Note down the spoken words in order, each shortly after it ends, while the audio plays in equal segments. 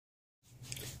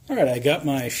Alright, I got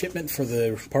my shipment for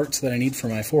the parts that I need for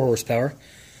my 4 horsepower.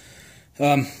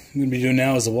 I'm going to be doing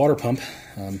now is the water pump.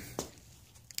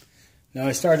 Now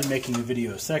I started making the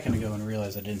video a second ago and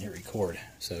realized I didn't hit record,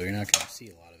 so you're not going to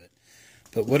see a lot of it.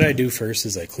 But what I do first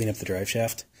is I clean up the drive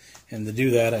shaft, and to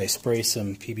do that I spray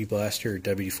some PB Blaster or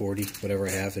WD-40, whatever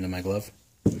I have, into my glove.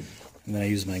 And then I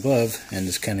use my glove and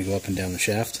just kind of go up and down the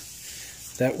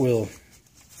shaft. That will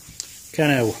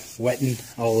kind of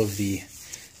wetten all of the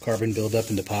carbon buildup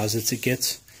and deposits it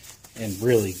gets, and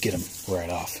really get them right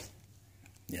off.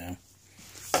 You know,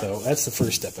 so that's the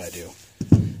first step I do.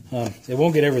 It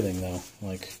won't get everything though.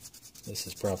 Like this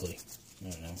is probably, I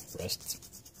don't know, rust,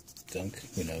 gunk,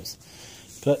 who knows.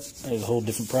 But there's a whole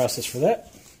different process for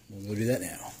that. We'll go do that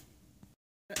now.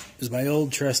 This is my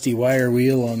old trusty wire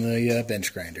wheel on the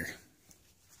bench grinder.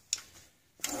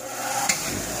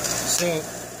 So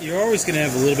you're always going to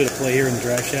have a little bit of play here in the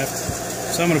drive shaft.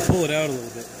 So I'm going to pull it out a little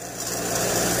bit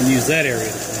and use that area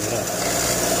to clean it up.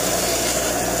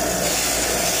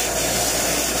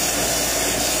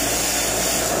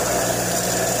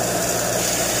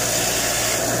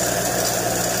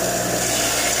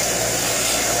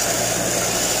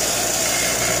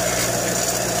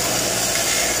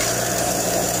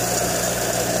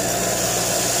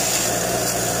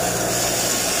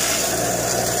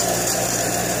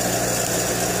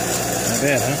 Not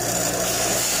bad, huh?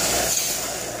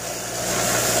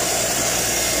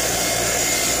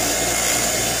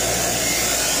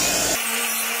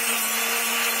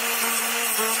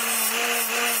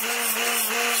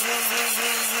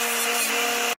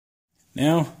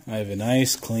 Now I have a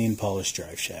nice, clean, polished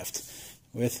drive shaft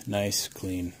with nice,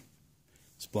 clean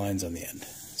splines on the end.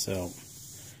 So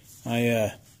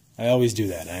I always do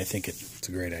that, and I think it's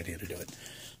a great idea to do it.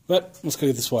 But let's go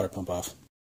get this water pump off.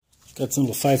 Got some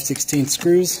little 5/16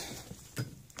 screws.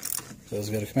 Those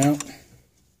got to come out.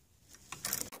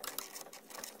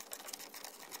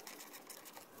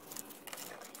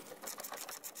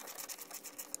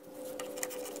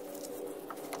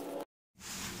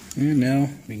 And now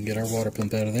we can get our water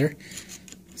pump out of there.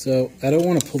 So I don't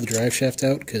want to pull the drive shaft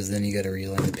out because then you got to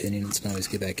realign the pinion and always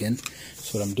get back in.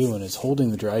 So what I'm doing is holding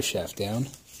the drive shaft down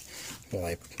while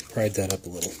I pride that up a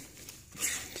little.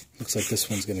 Looks like this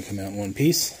one's going to come out in one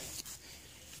piece.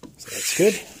 So that's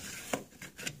good.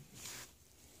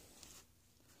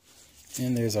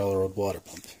 And there's our old water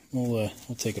pump. We'll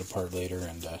take it apart later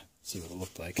and see what it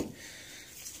looked like.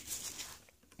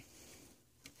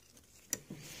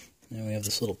 Now we have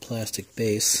this little plastic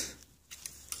base.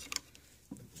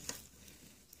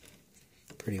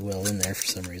 Pretty well in there for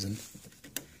some reason.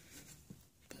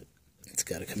 But it's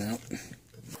got to come out.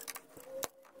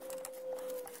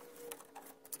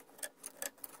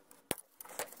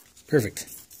 Perfect.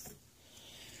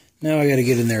 Now I got to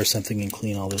get in there with something and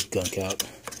clean all this gunk out.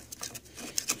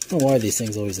 I don't know why these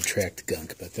things always attract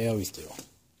gunk, but they always do.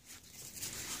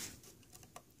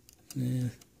 Yeah.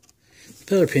 The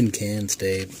pillar pin can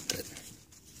stay, but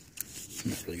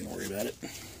I'm not really going to worry about it.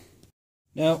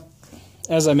 Now,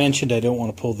 as I mentioned, I don't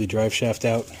want to pull the drive shaft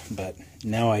out, but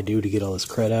now I do to get all this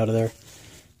crud out of there.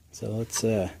 So let's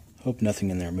hope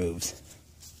nothing in there moves.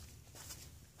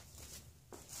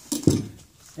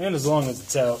 And as long as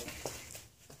it's out,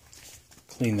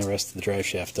 clean the rest of the drive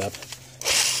shaft up.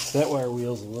 So that wire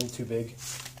wheel's a little too big,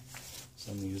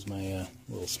 so I'm going to use my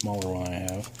little smaller one I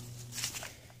have.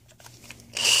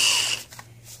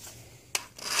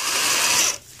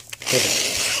 Perfect.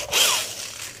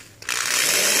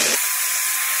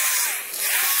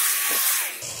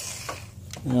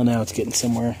 Well, now it's getting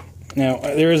somewhere. Now,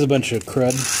 there is a bunch of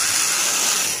crud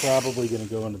probably going to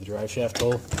go into the drive shaft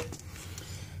hole.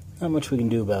 Not much we can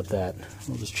do about that.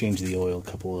 We'll just change the oil a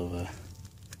couple of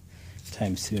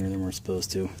times sooner than we're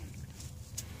supposed to.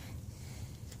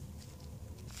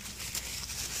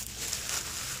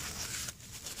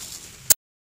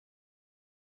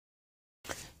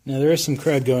 Now there is some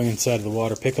crud going inside of the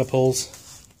water pickup holes,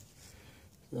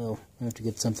 so I have to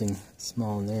get something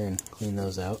small in there and clean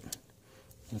those out.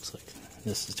 Looks like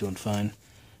this is doing fine.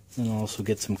 And I'll also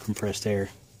get some compressed air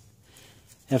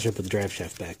after I put the drive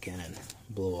shaft back in and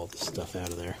blow all the stuff out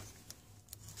of there.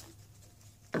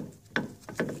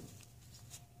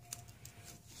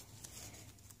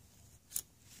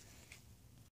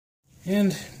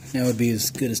 And now would be as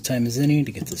good as time as any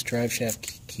to get this drive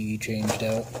shaft key changed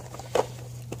out.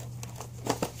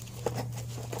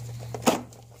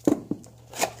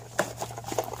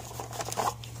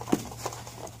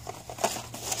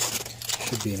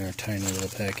 Should be in our tiny little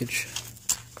package.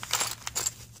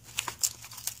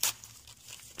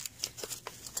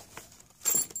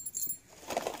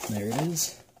 There it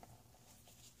is.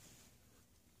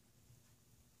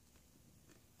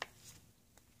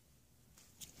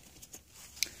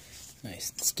 Nice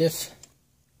and stiff.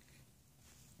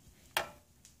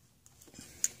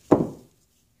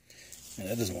 And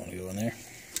that doesn't want to go in there.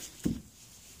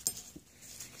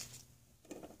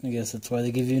 I guess that's why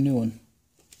they give you a new one.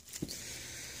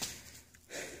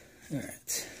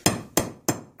 Alright.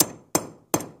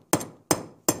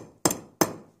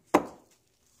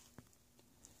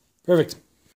 Perfect.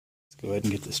 Let's go ahead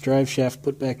and get this drive shaft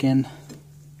put back in.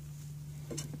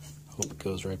 Hope it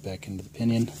goes right back into the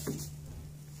pinion.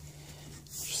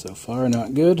 So far,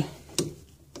 not good.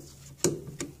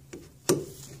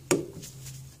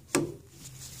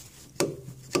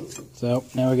 So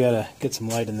now we gotta get some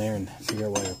light in there and figure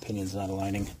out why our pinion's not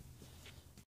aligning.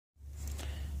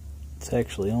 It's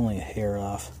actually only a hair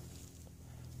off.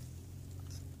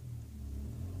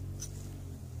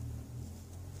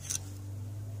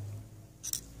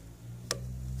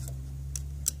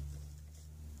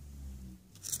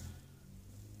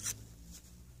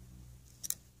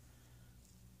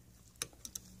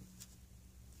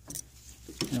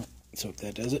 Nope, let's hope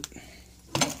that does it.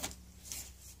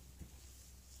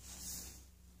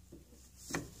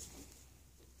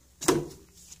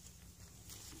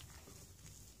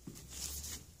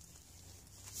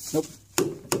 Nope.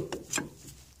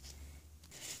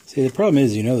 See, the problem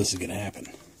is, you know this is going to happen.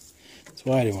 That's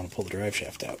why I didn't want to pull the drive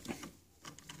shaft out.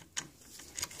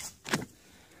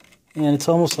 And it's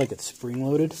almost like it's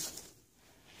spring-loaded. So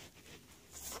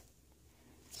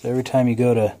every time you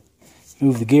go to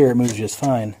move the gear, it moves just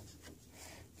fine.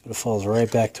 But it falls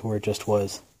right back to where it just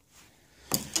was.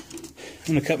 I'm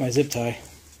going to cut my zip tie.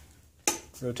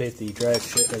 Rotate the drive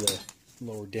shaft, or the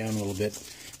lower down a little bit.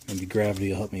 Maybe gravity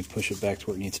will help me push it back to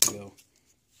where it needs to go.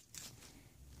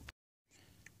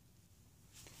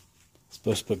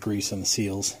 Supposed to put grease on the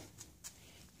seals.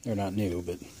 They're not new,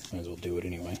 but might as well do it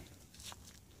anyway.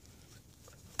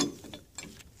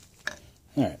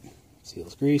 Alright,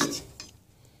 seals greased.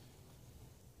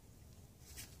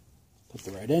 Put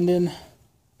the right end in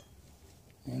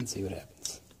and see what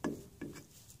happens.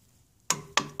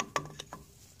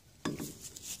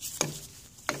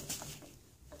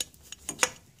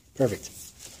 Perfect.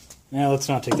 Now let's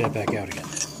not take that back out again.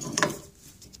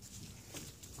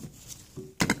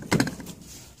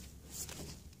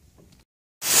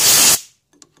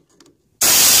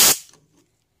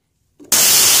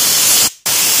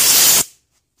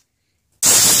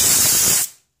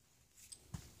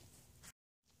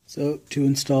 So to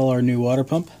install our new water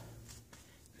pump,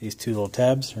 these two little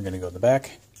tabs are going to go in the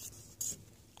back.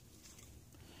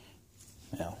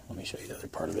 Now let me show you the other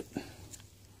part of it.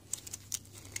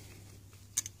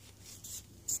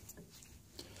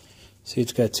 See,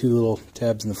 it's got two little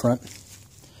tabs in the front.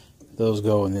 Those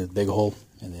go in the big hole,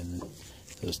 and then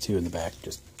those two in the back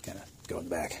just kind of go in the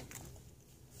back.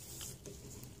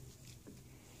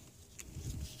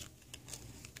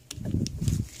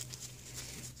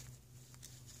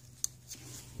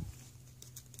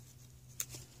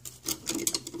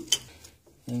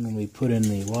 And when we put in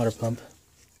the water pump,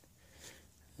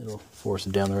 it'll force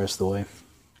it down the rest of the way.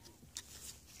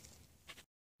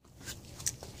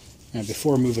 Now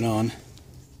before moving on,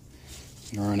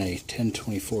 I'm going to run a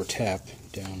 1024 tap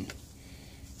down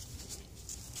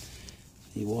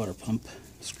the water pump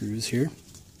screws here.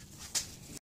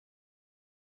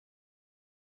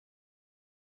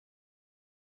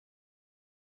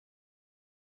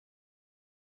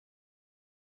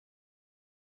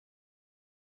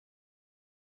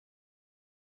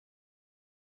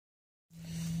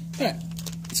 Alright,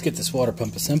 let's get this water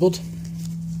pump assembled.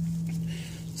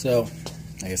 So,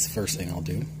 I guess the first thing I'll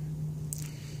do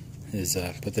is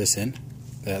put this in.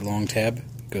 That long tab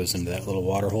goes into that little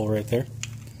water hole right there.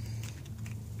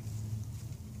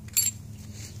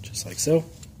 Just like so.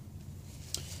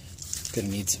 Gonna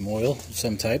need some oil of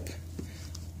some type.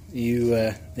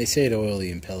 They say to oil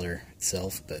the impeller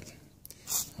itself, but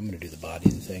I'm gonna do the body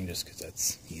of the thing just because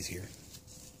that's easier.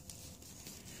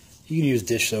 You can use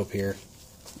dish soap here,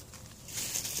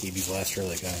 BB blaster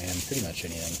like I am, pretty much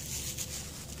anything.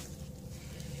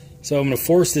 So I'm going to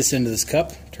force this into this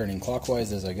cup, turning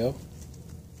clockwise as I go.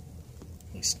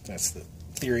 At least that's the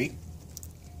theory.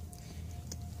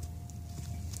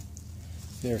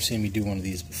 If you've ever seen me do one of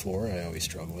these before, I always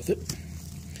struggle with it.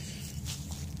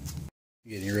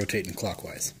 Again, you're rotating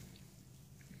clockwise.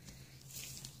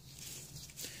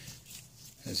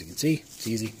 As you can see, it's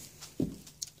easy.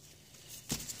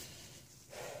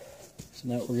 So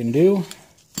now what we're going to do, make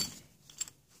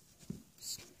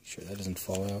sure that doesn't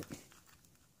fall out.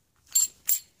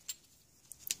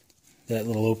 That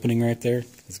little opening right there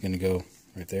is going to go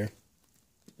right there.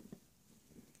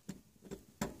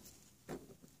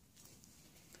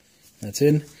 That's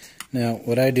in. Now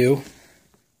what I do,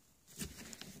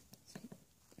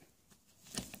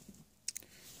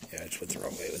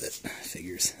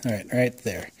 Alright, right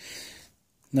there.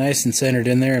 Nice and centered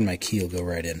in there, and my key will go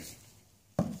right in.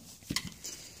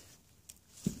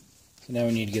 So now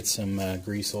we need to get some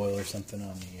grease oil or something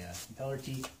on the impeller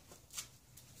key.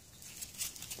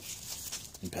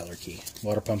 Impeller key.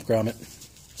 Water pump grommet.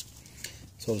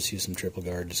 So I'll just use some triple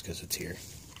guard just because it's here.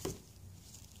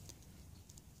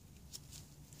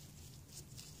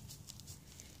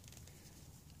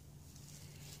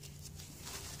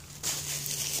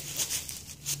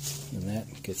 And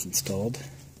that gets installed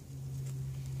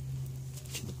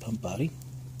to the pump body.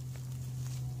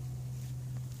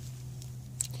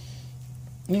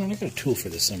 I got a tool for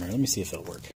this summer. Let me see if it'll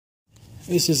work.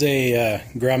 This is a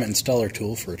grommet installer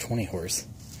tool for a 20 horse.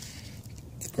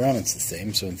 The grommet's the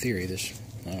same, so in theory this,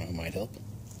 I don't know, might help.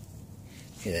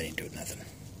 Yeah, that ain't doing nothing.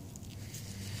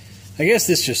 I guess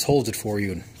this just holds it for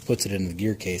you and puts it in the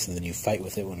gear case, and then you fight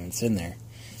with it when it's in there.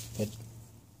 But it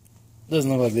doesn't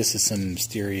look like this is some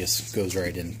mysterious goes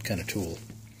right in kind of tool.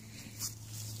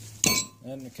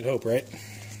 And I could hope, right?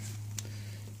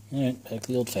 Alright, back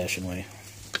the old-fashioned way.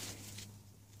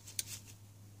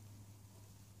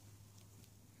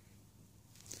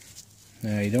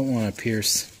 Now you don't want to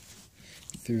pierce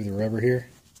through the rubber here.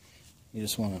 You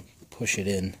just want to push it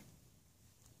in.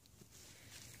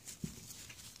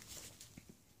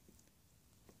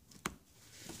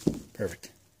 Perfect.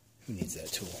 Who needs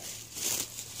that tool?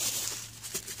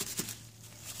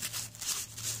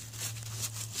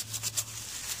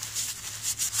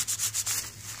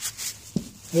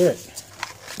 Alright.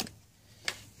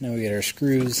 Now we get our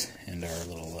screws and our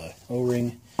little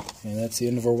O-ring, and that's the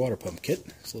end of our water pump kit.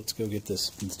 So let's go get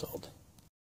this installed.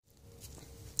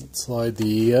 Let's slide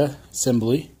the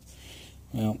assembly.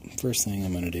 Well, first thing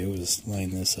I'm going to do is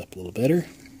line this up a little better.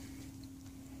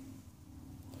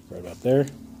 Right about there.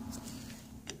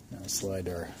 Now slide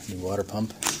our new water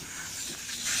pump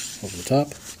over the top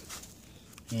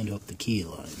and hook the key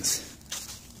lines.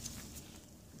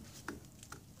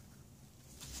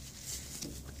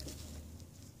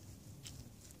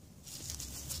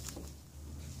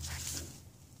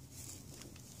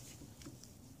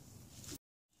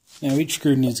 Now each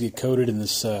screw needs to get coated in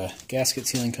this gasket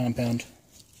sealing compound,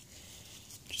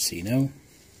 just so you know.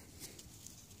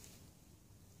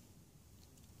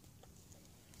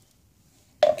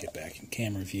 Get back in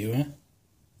camera view, huh?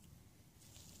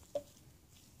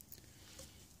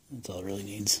 That's all it really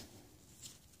needs.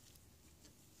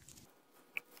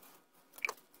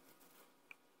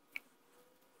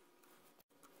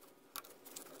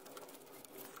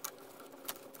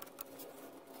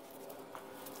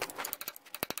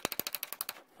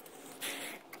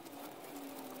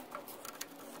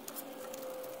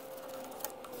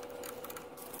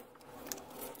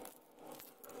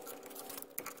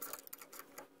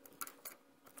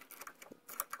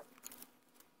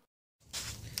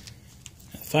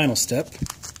 Final step,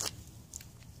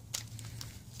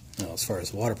 well, as far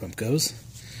as the water pump goes,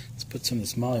 let's put some of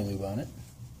this moly lube on it,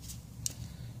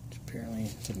 which apparently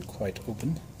didn't quite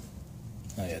open.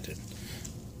 Oh yeah, it did.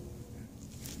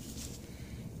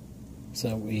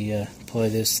 So we apply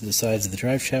this to the sides of the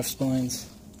drive shaft splines,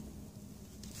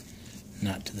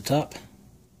 not to the top.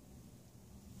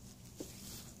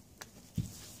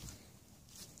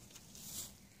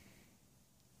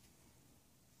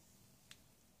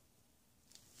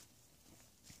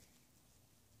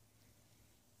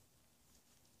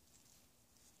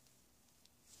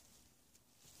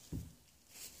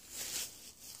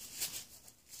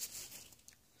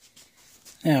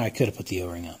 Now I could have put the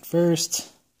O-ring on first.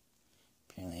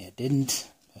 Apparently I didn't,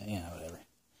 but yeah, whatever.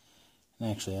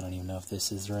 And actually I don't even know if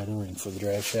this is the right O-ring for the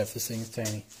drive shaft. This thing is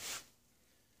tiny.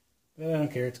 But I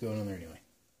don't care, it's going on there anyway.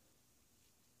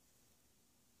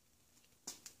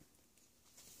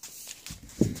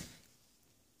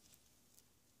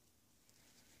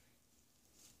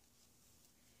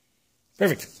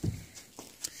 Perfect.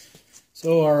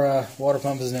 So our water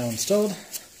pump is now installed.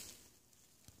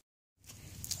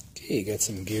 Okay, got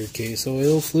some gear case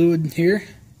oil fluid here,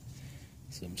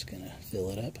 so I'm just going to fill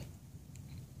it up.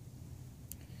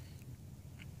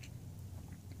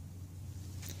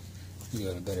 You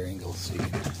got a better angle so you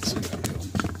can see where I'm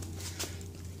going.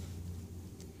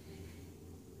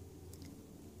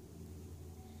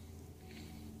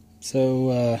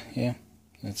 So, yeah,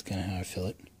 that's kind of how I fill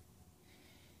it.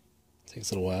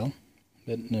 Takes a little while,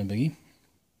 but no biggie.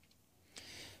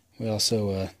 We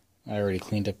also, I already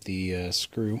cleaned up the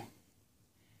screw.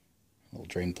 Little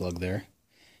drain plug there.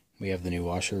 We have the new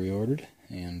washer we ordered,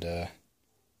 and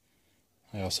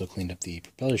I also cleaned up the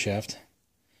propeller shaft,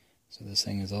 so this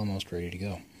thing is almost ready to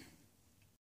go.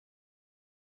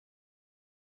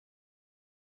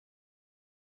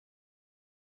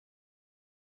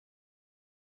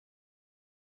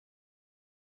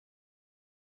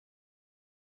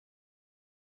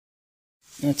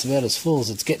 That's about as full as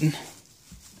it's getting.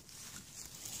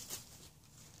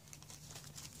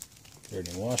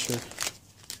 Third new washer.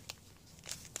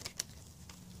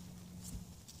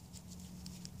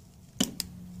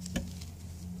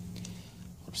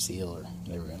 Or seal, or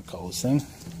whatever we're going to call this thing.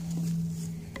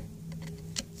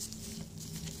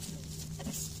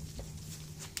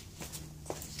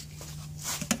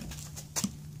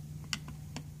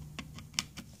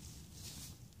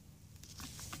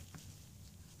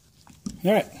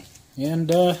 Alright,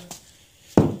 and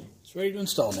it's ready to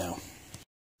install now.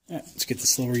 Alright, let's get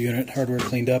this lower unit hardware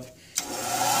cleaned up.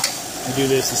 I do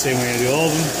this the same way I do all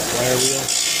of them. Wire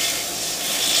wheel.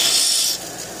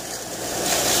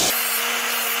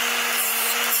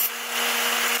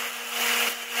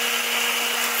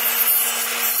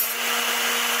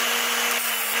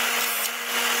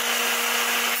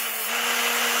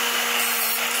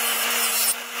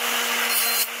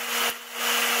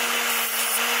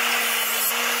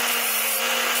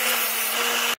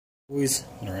 Always,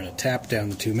 I'm going to run a tap down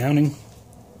the two mounting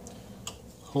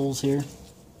holes here.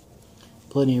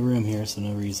 Plenty of room here, so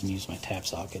no reason to use my tap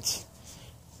sockets.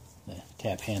 The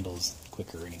tap handle is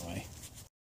quicker anyway.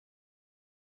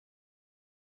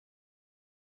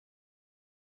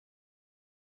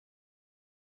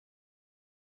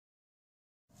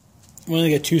 We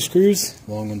only got two screws,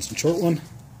 long one's and short one.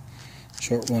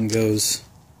 Short one goes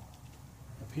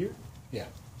up here. Yeah,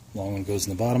 long one goes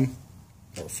in the bottom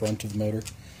or front of the motor.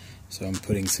 So I'm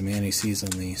putting some anti-seize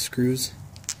on the screws,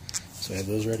 so I have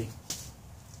those ready.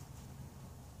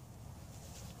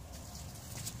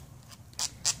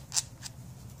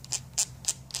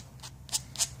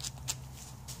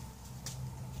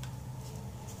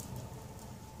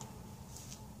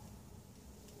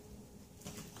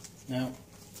 Now,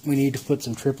 we need to put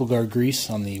some triple guard grease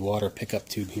on the water pickup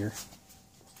tube here.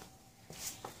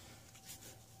 Let's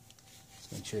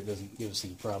make sure it doesn't give us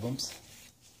any problems.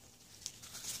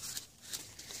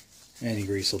 Any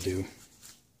grease will do,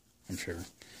 I'm sure.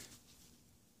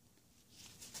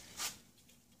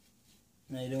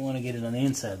 Now you don't want to get it on the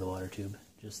inside of the water tube,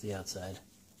 just the outside.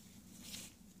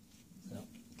 So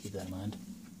keep that in mind.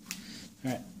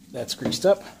 Alright, that's greased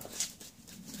up.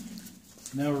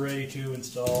 Now we're ready to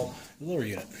install the lower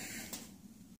unit.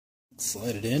 Let's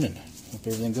slide it in and hope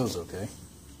everything goes okay.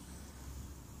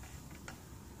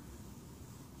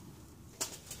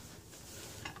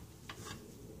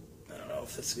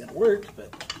 If this is going to work, but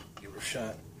give it a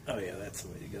shot. Oh yeah, that's the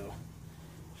way to go.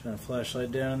 Shine a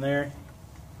flashlight down in there,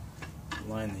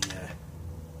 line the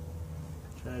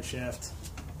drive shaft,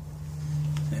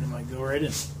 and it might go right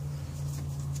in.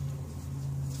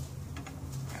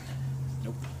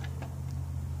 Nope.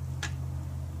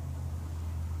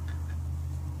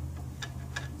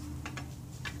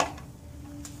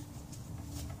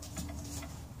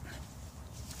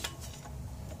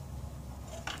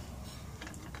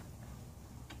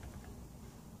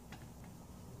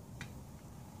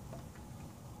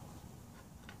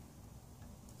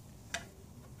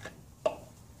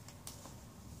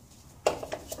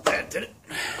 Did it.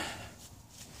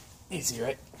 Easy,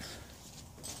 right?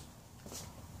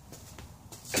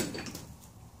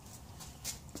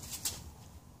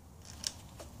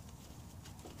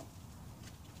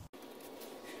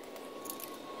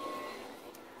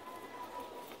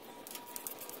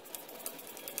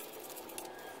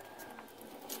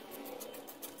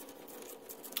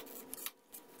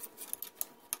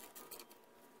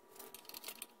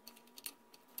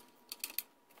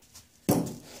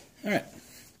 All right.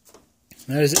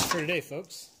 That is it for today,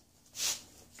 folks.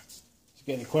 If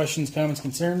you got any questions, comments,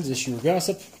 concerns, issue, or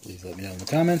gossip, please let me know in the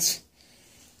comments.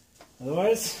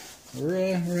 Otherwise,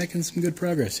 we're making some good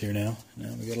progress here now.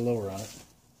 Now we got a lower on it.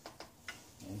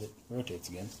 And it rotates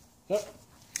again. So,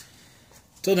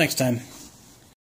 till next time.